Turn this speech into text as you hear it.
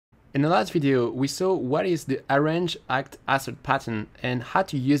In the last video, we saw what is the arrange act assert pattern and how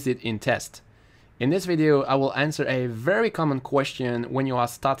to use it in test. In this video, I will answer a very common question when you are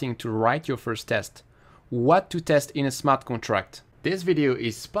starting to write your first test. What to test in a smart contract. This video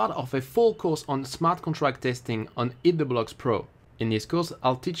is part of a full course on smart contract testing on DEBUGGING Pro. In this course,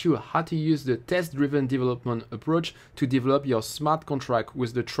 I'll teach you how to use the test-driven development approach to develop your smart contract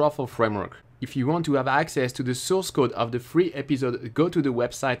with the Truffle framework. If you want to have access to the source code of the free episode, go to the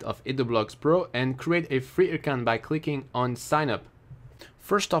website of DEBUGGING Pro and create a free account by clicking on sign up.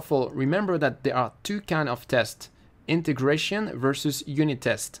 First of all, remember that there are two kinds of tests, integration versus unit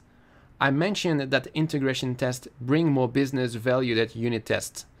test. I mentioned that integration tests bring more business value than unit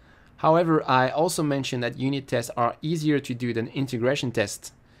tests. However, I also mentioned that unit tests are easier to do than integration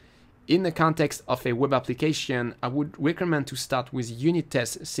tests. In the context of a web application, I would recommend to start with unit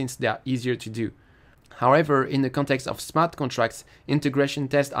tests since they are easier to do. However, in the context of smart contracts, integration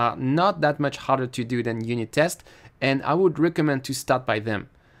tests are not that much harder to do than unit tests, and I would recommend to start by them.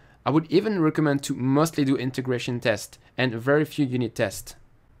 I would even recommend to mostly do integration tests and very few unit tests.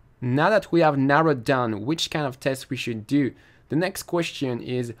 Now that we have narrowed down which kind of tests we should do, the next question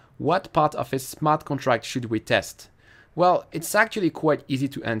is, what part of a smart contract should we test? Well, it's actually quite easy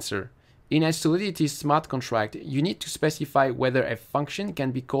to answer. In a Solidity smart contract, you need to specify whether a function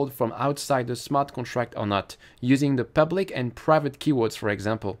can be called from outside the smart contract or not, using the public and private keywords, for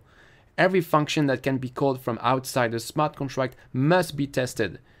example. Every function that can be called from outside the smart contract must be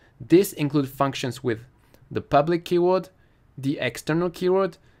tested. This includes functions with the public keyword, the external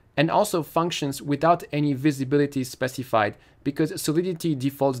keyword, and also functions without any visibility specified, because Solidity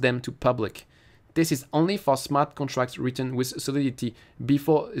defaults them to public. This is only for smart contracts written with Solidity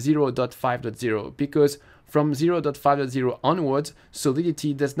before 0.5.0, because from 0.5.0 onwards,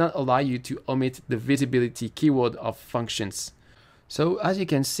 Solidity does not allow you to omit the visibility keyword of functions. So as you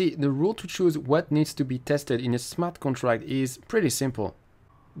can see, the rule to choose what needs to be tested in a smart contract is pretty simple.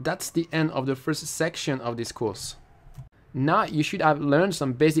 That's the end of the first section of this course. Now you should have learned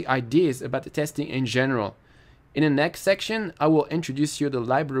some basic ideas about testing in general. In the next section, I will introduce you the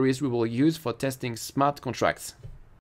libraries we will use for testing smart contracts.